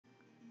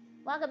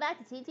Welcome back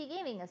to TT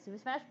Gaming, a Super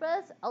Smash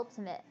Bros.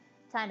 Ultimate.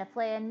 Time to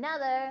play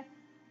another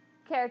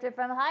character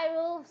from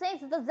Hyrule. Thanks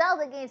to the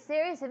Zelda game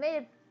series, who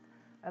made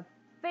a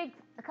big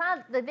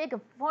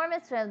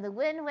performance from the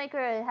Wind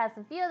Waker. It has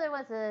a few other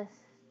ones, the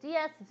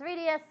DS,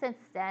 3DS since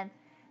then,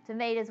 to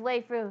made his way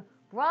through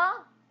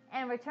Brawl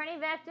and returning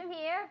back to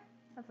here.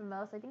 Not for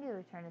most, I think he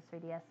returned his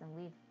 3DS and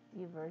Wii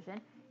U version.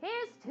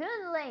 Here's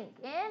Toon Link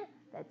in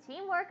the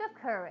Teamwork of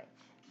Courage.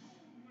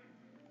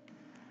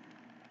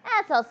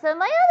 That's also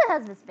my other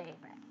husband's favorite.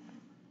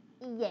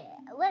 Yeah,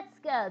 let's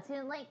go,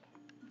 Toon Link.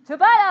 To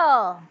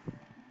battle!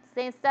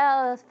 Same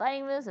style of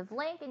fighting moves of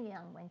Link and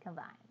Young Link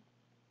combined.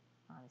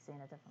 Obviously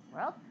in a different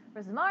world.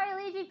 Versus Mario,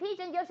 Luigi, Peach,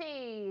 and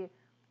Yoshi.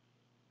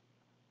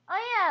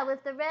 Oh yeah,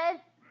 with the red,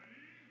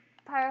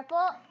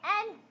 purple,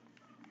 and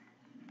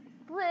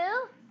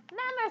blue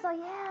members. Oh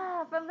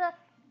yeah, from the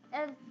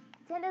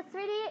Nintendo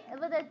 3D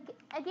with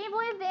a Game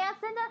Boy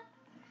Advance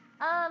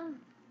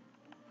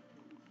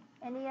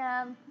and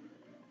the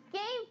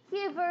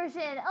GameCube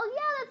version. Oh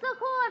yeah, that's so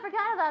cool. I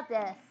forgot about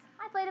this.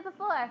 I played it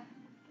before.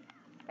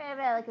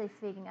 Theoretically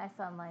speaking, I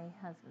saw my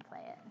husband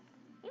play it.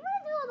 You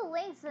want to do all the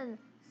Links and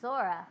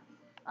Sora.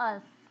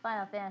 Oh,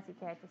 Final Fantasy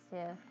characters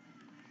too.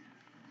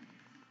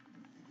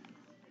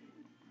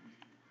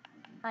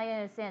 I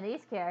understand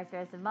these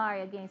characters in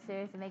Mario game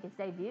series to make its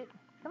debut.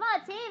 Come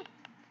on, team!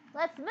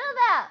 Let's move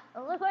out!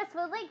 Of course,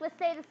 for Link would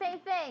say the same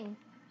thing.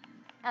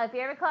 Now, if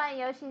you're ever caught in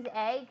Yoshi's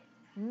egg,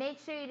 make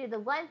sure you do the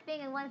one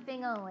thing and one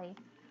thing only.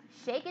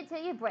 Shake it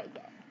till you break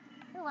it.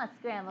 Who wants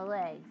scrambled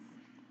eggs?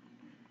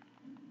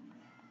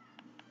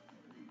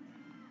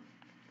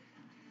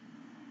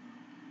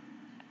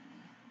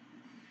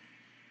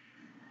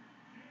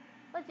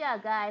 Good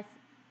job, guys.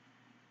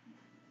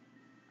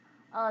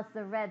 Oh, it's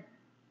the red,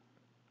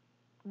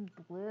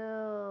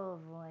 blue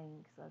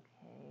Links.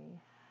 Okay.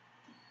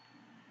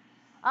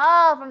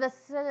 Oh, from the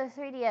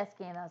 3DS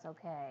game, that was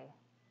okay.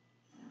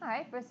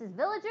 Alright, versus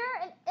Villager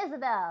and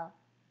Isabelle.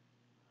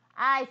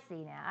 I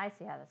see now. I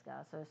see how this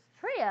goes. So it's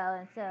trio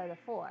instead of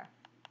the 4.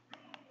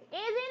 Easy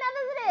enough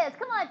as it is.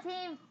 Come on,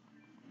 team.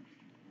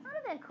 That would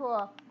have been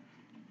cool.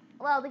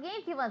 Well, the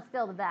GameCube one's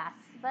still the best,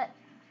 but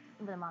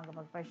the manga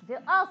book version too.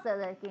 Also,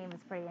 the game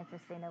is pretty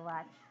interesting to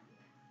watch.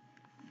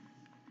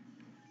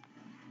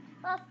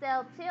 Well,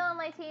 still, 2 on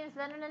my team's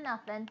better than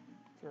nothing.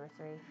 2 or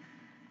 3.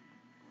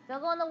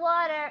 Don't go in the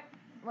water.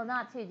 Well,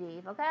 not too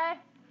deep, okay?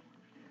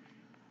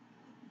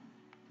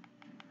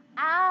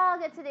 I'll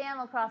get to the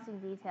Animal Crossing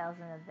details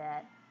in a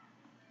bit.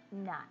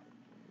 Not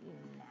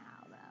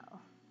now, though.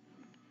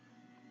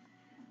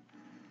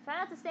 Try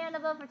not to stay on the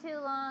boat for too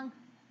long.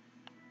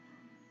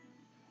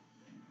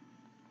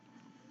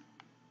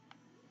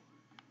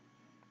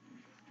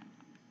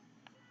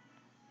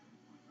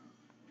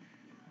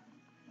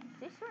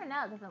 These sorting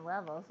out different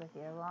levels if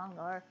you're long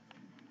or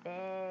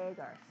big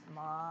or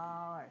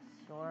small or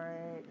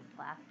short,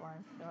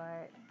 platform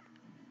short.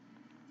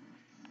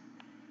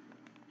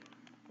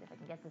 See if I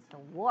can get this to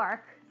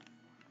work.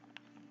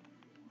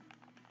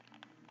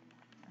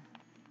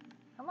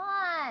 Come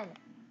on!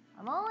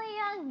 I'm only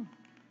young.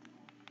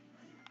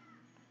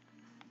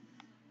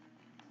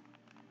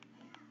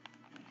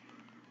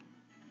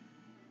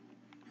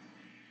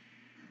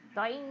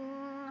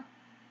 Doing.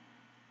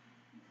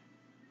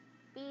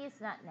 Fees,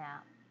 not now.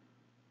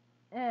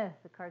 Ugh,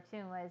 the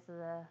cartoon ways of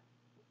the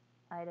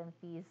item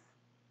fees.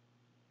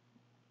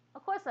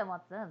 Of course I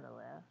want them to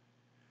live.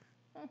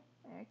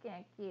 They're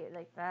kind of cute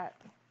like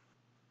that.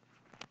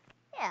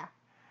 Yeah.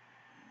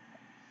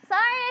 Sorry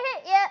I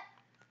hit you.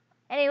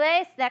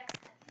 Anyways, next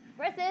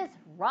versus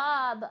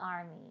Rob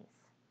armies.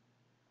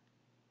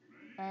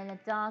 And the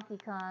Donkey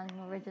Kong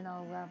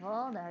original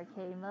level, the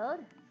arcade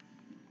mode.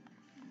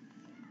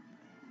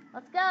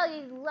 Let's go,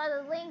 you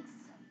little Links.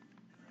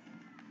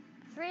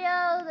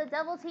 Trio, the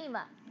double team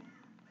up.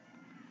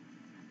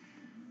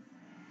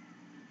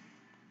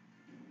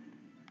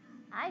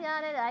 I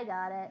got it, I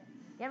got it.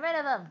 Get rid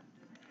of them.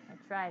 I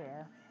try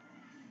to.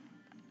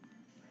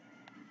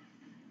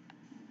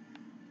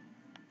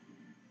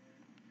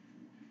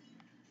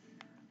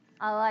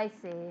 Oh, I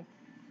see.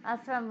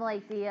 That's from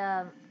like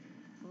the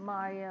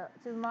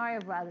Super Mario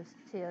Brothers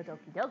 2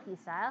 Doki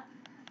Doki style.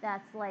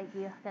 That's like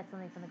you get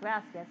something from the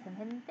grass, get some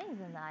hidden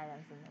things in the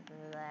items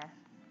and there.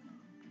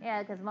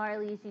 Yeah, because Mario,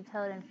 Luigi,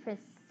 Toad, and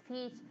Princess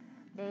Peach,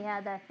 they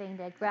had that thing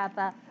to grab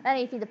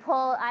anything to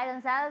pull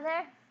items out of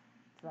there.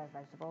 It's like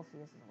vegetables, so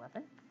this is a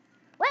weapon.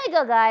 Way to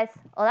go, guys!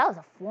 Oh, that was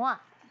a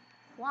flop.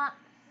 Flop.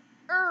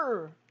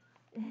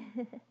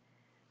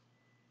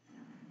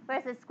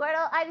 Versus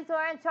Squirtle,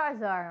 Ivysaur, and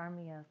Charizard,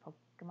 army of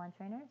Pokemon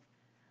trainers.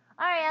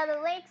 Alright, now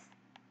the Links,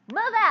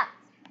 move out!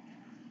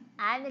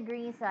 I'm the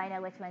green, so I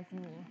know which one's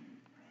me.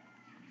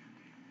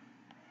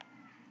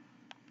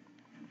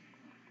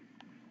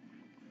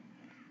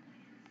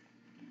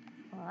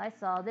 Well, I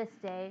saw this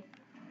day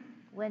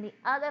when the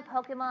other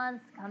Pokemons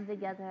come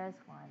together as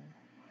one.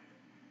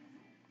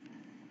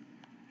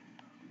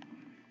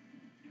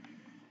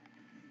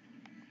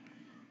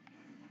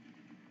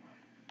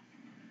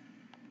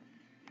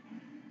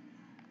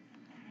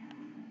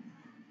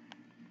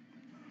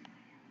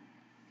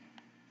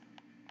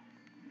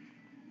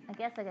 I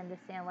guess I can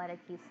understand why they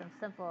keep some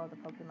simple the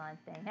Pokemon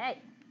thing.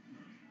 Hey!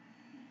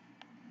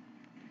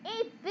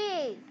 Eat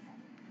these!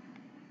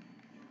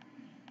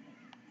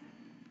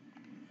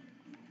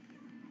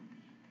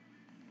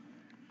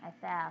 I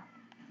fell.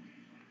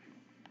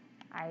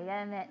 Alright, you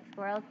gotta admit,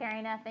 squirrel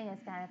carrying nothing is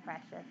kind of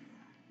precious.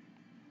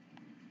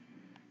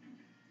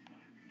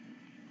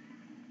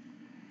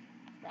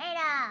 Stay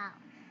down!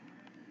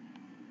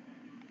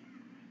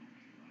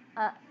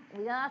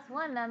 We lost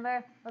one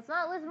member. Let's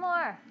not lose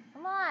more.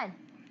 Come on.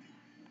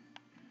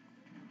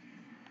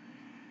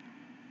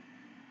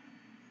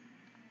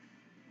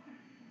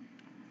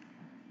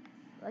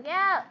 Look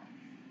out!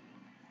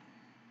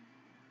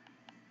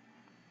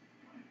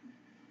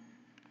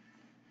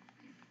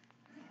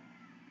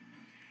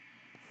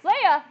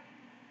 Slayer!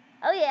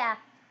 Oh yeah.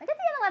 I get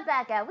the other one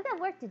back out. We got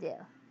work to do.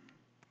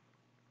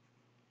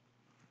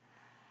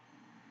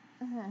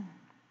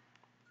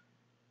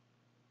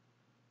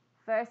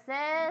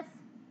 Versus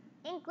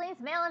Inkling's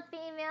male and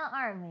female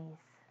armies.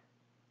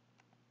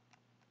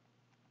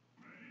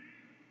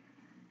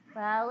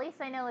 Well, at least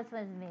I know which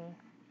one's me.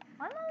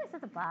 Why am I always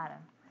at the bottom?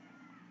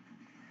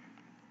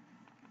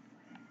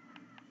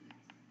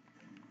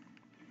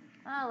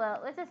 Oh well,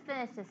 let's just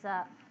finish this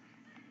up.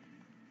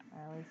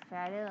 Or at least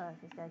try to. I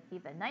just gotta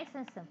keep it nice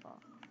and simple.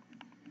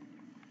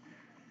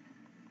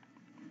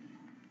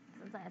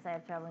 Sometimes I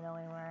have trouble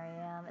knowing where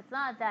I am. It's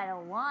not that I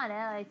don't want it,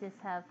 I just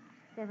have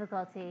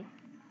difficulty.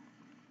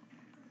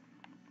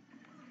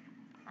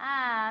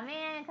 Ah,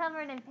 man,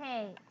 covered in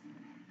paint.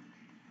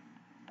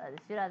 They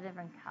should have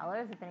different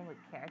colors depending what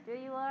character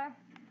you are.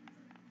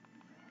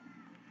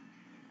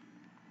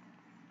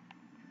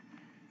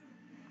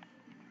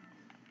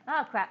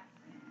 Oh, crap.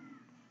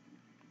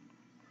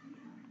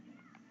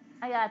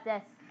 I got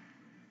this.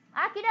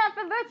 Akira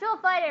from Virtual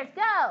Fighters,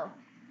 go!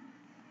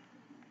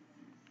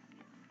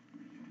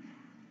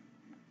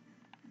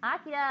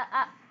 Akira,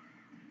 up.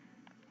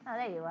 Oh,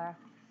 there you are.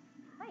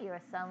 Oh, you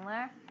were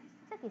somewhere.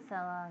 Took you so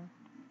long.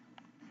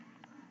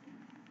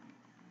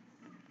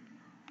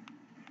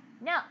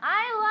 No,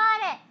 I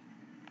want it!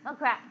 Oh,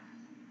 crap.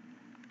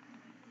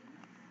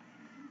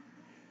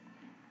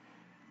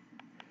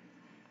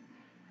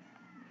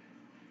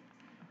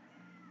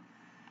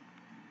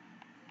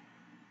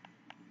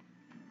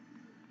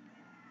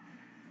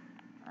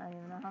 I don't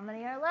even know how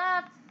many are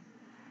left.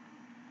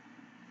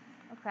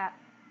 Oh, crap.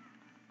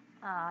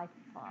 Oh, I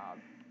failed.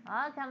 Oh,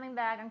 I'm coming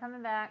back. I'm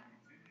coming back.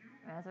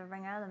 I have to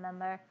bring out the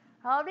member.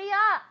 Hurry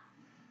up!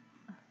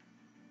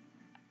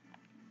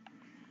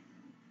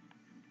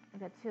 I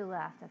got 2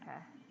 left.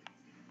 Okay.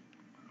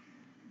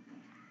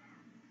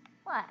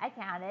 What? I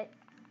counted.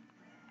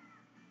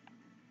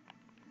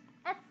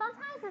 And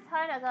sometimes it's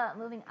hard to go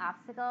moving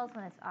obstacles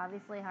when it's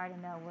obviously hard to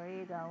know where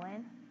you're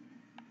going.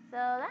 So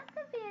that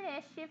could be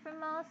an issue for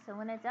most. So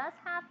when it does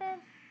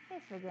happen,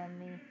 please forgive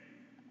me.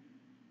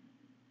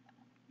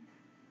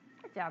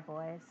 Good job,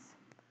 boys.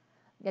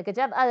 Yeah, good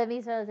job. Other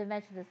Miso's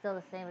dimensions are still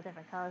the same with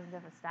different colors and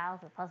different styles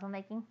of puzzle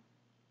making.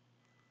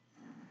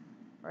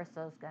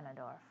 Versus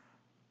Ganondorf.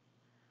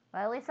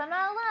 Well, at least I'm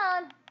not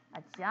alone.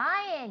 A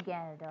giant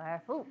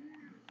Ganondorf. Ooh.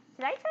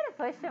 Should I try to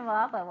push him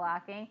off by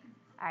walking?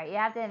 Alright, you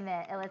have to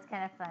admit, it was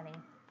kind of funny.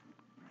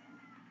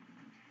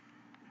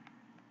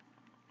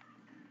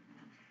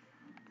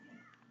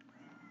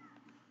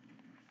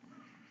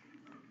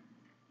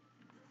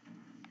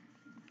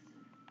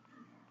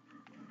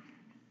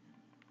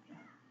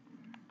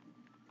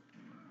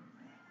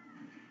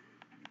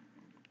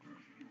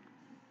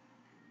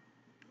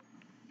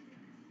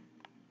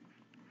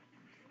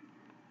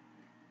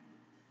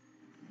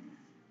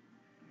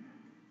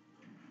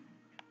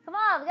 Come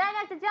on, we gotta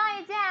knock the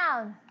giant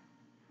down!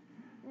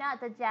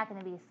 Not the Jack and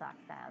the Beanstalk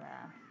style,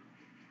 though.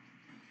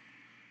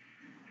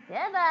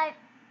 Goodbye!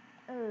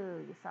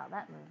 Ooh, you saw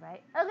that move,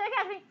 right? Oh, gonna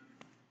catch me!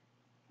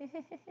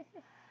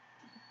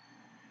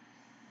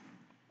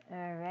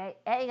 Alright,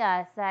 hang on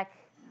a sec.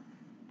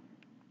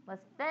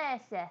 Let's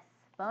finish this.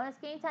 Bonus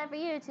game time for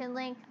you, Toon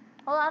Link.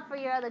 Hold on for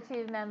your other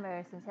 2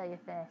 members until you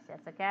finish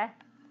this, okay?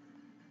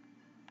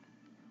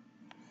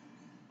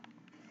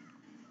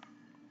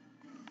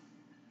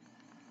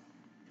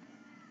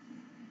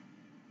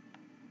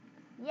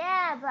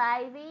 Yeah,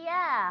 baby,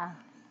 yeah.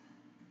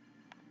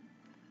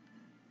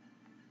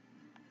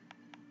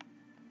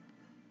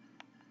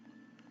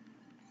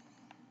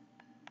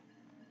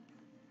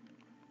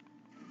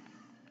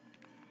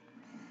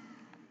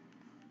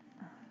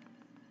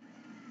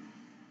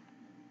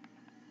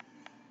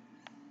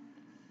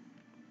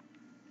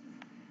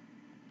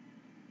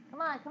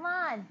 Come on, come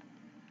on.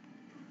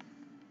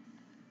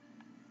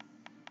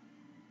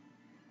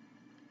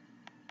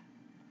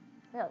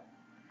 Go,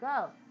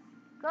 go,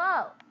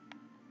 go.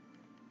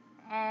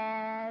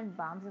 And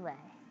bombs away.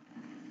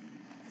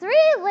 3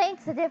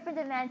 links to different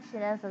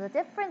dimensions of the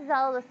different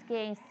Zelda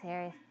game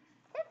series.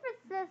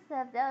 Differences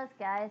of those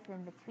guys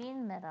in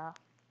between middle.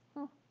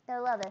 I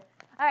love it.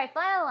 Alright,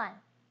 final one.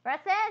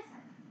 Versus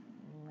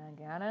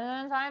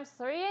Ganon times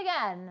 3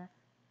 again.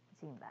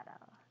 Team battle.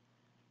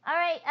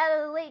 Alright, out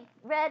of the link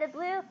red and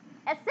blue,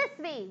 assist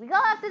me. We go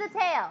after the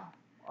tail.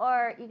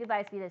 Or you could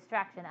buy speed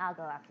distraction. I'll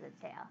go after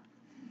the tail.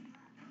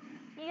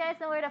 You guys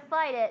know where to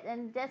fight it,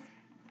 and just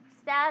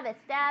stab it,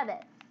 stab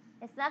it.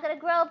 It's not gonna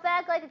grow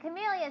back like a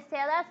chameleon's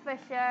tail, that's for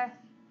sure.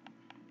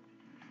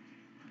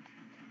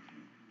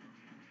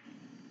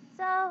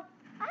 So, I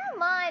don't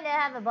mind to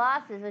have the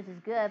bosses, which is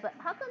good, but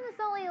how come there's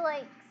only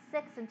like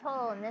 6 in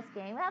total in this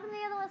game? What happened to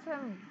the other ones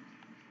from,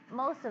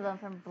 most of them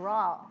from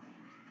Brawl?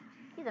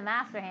 He's a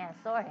Master Hand,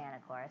 a Sword Hand,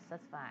 of course,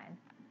 that's fine.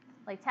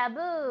 Like Taboo,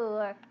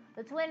 or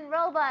the twin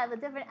robot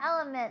with different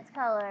elements,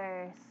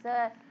 colors.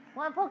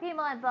 One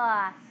Pokemon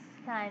boss,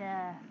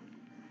 kinda.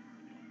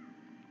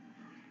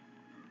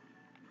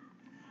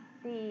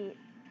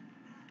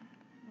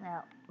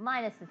 Well,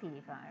 minus the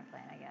PD Piranha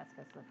Plant, I guess,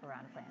 because the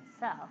Piranha Plant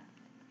itself.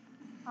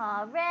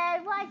 Aw,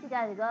 Red, why'd you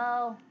gotta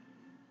go?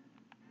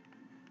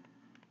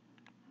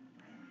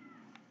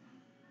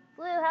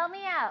 Blue, help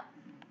me out.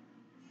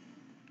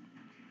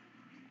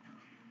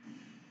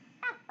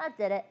 That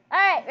did it.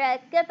 Alright,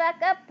 Red, get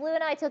back up. Blue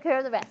and I took care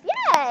of the rest.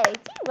 Yay!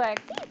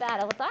 Teamwork, team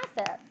battle, it's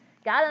awesome.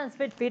 Got him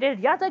defeated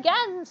yet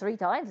again 3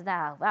 times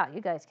now. Wow,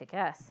 you guys kick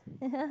ass.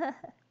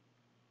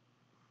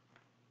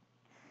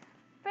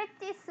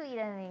 Pretty sweet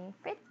of me.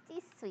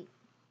 Pretty sweet.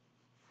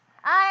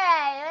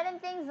 Alright, letting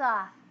things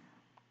off.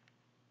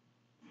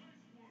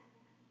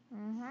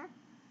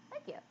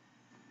 Thank you.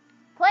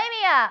 Play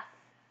me off.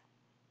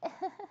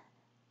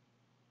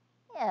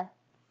 Yeah.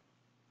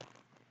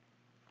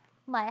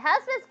 My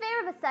husband's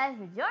favorite besides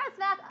Majora's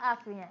Mask,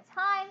 Ocarina of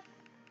Time,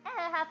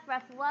 and half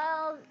Breath of the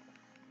Wild,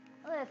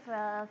 with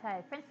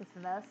Princess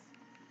the most.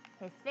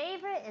 His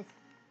favorite is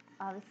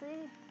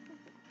obviously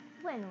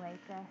Wind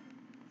Waker.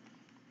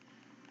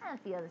 And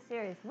a few other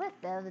series with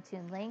though, the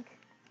Toon Link.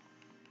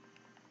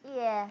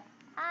 Yeah,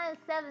 on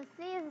 7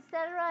 seas,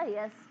 etc. He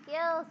has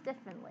skills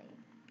differently.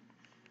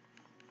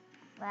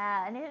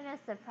 Wow, and even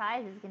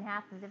surprises can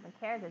happen with different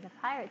characters. The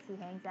pirates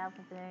he hangs out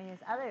with during his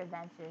other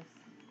adventures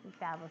he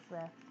travels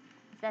with.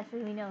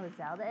 Especially we know who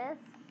Zelda is.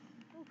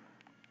 Oof.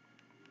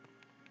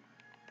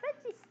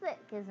 Pretty slick,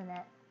 isn't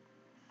it?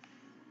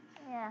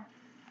 Yeah,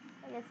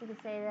 I guess you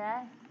could say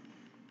that.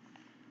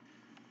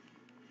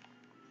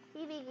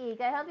 TV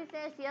Geek, I hope you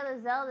finish the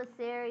other Zelda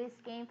series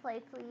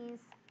gameplay, please.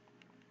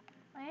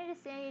 I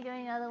understand you're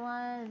doing another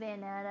one,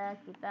 Bayonetta.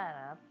 Keep that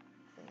up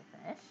so you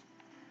finish.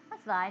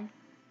 That's fine.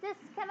 Just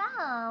come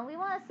on. We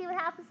want to see what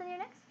happens in your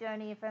next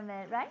journey from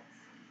it, right?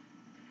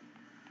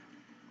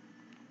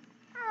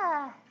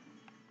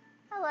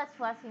 I love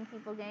watching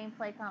people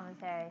gameplay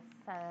commentaries,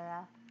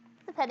 etc.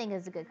 Depending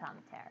is a good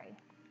commentary.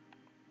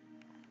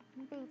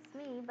 It beats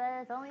me, but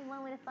there's only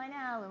one way to find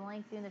out with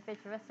Link doing the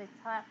futuristic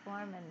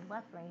platform and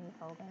weaponry he's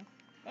holding.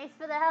 Thanks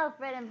for the help,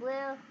 Red and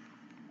Blue.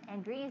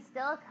 And green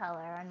still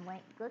color on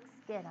Link looks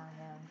good on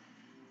him.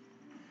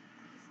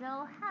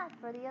 Snow hat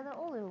for the other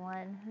older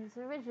one, who's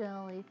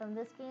originally from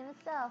this game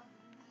itself.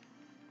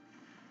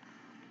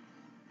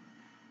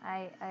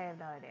 I have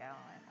no idea.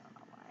 I don't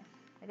know why.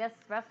 I guess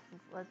the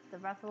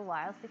Breath of the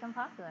Wild's become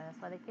popular, and that's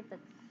why they keep the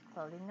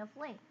clothing of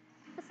Link.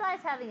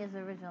 Besides having his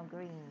original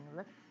green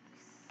looks,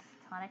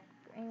 tonic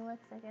green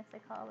looks, I guess they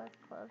call this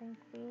clothing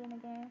to be in the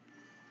game.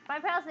 My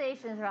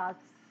pronunciation is wrong.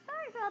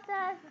 Sorry about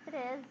that, if it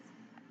is.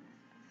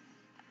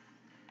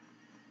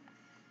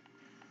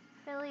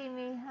 Believe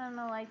me, I don't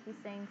know, like be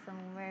saying some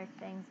weird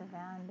things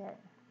around it.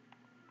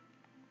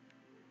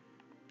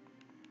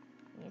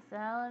 You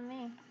telling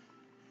me.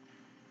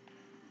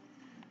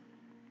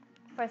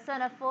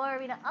 Persona 4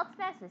 Arena Up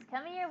Smash is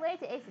coming your way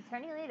to Ace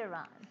Attorney later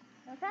on.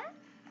 Okay?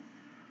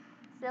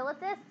 Still with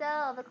this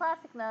though, the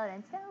classic mode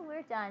until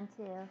we're done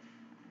too.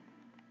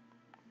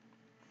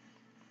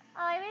 Oh,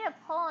 I made a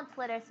poll on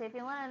Twitter, so if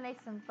you want to make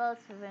some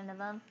votes for one of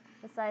them,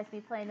 besides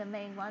me playing the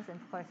main ones, and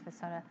of course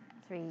Persona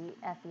 3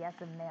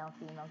 FES, a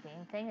male-female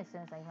game thing, as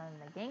soon as I run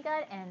the game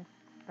guide, and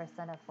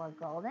Persona 4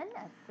 Golden,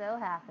 that's so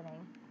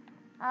happening.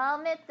 I'll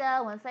admit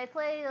though, once I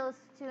play those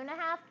 2.5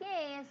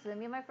 games, it's going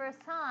to be my first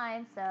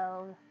time,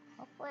 so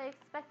hopefully I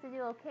expect to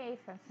do okay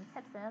from some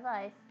tips and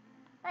advice.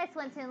 Nice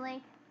one, Toon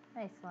Link.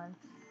 Nice one.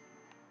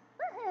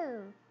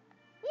 Woohoo!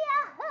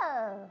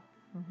 Yahoo!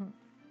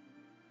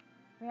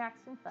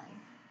 Reaction fun.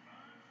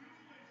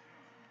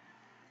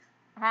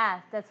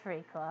 Ah, that's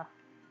pretty cool.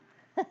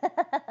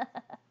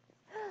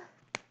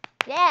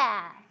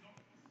 Yeah!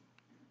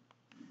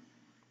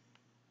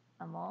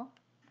 A mole?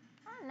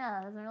 I don't know,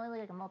 it doesn't really look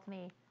like a mole to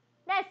me.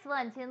 Nice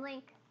one, Toon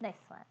Link. Nice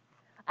one.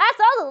 That's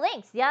all the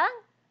links, young.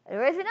 The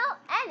original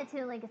and the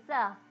Toon Link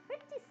itself.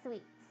 Pretty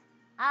sweet.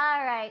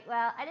 Alright,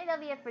 well, I think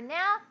that'll be it for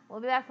now.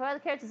 We'll be back for other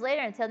characters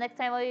later. Until next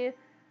time, all you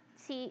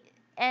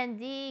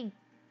TND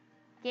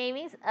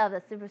gamings of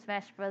the Super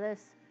Smash Bros.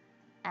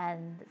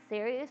 And the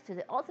series to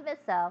the ultimate.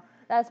 So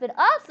that's been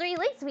all 3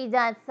 links we've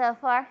done so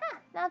far. Huh,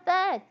 not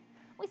bad.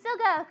 We still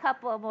got a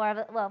couple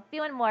more, well, a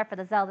few more for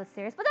the Zelda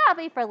series, but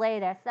that'll be for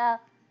later. So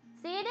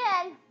see you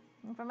then.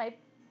 And for my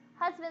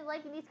husband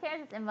liking these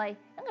characters and my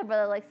younger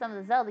brother likes some of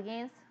the Zelda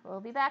games,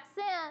 we'll be back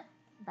soon.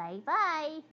 Bye bye.